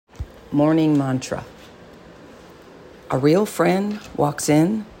Morning mantra. A real friend walks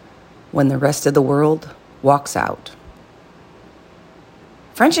in when the rest of the world walks out.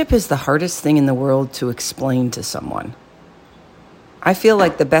 Friendship is the hardest thing in the world to explain to someone. I feel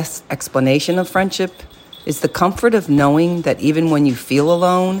like the best explanation of friendship is the comfort of knowing that even when you feel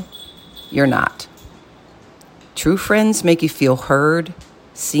alone, you're not. True friends make you feel heard,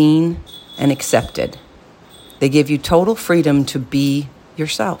 seen, and accepted. They give you total freedom to be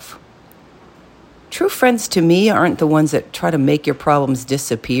yourself. True friends to me aren't the ones that try to make your problems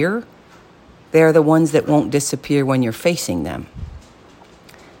disappear. They are the ones that won't disappear when you're facing them.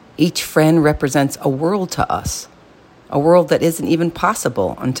 Each friend represents a world to us, a world that isn't even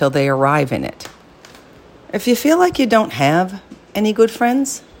possible until they arrive in it. If you feel like you don't have any good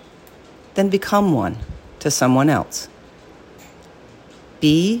friends, then become one to someone else.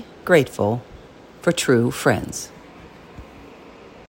 Be grateful for true friends.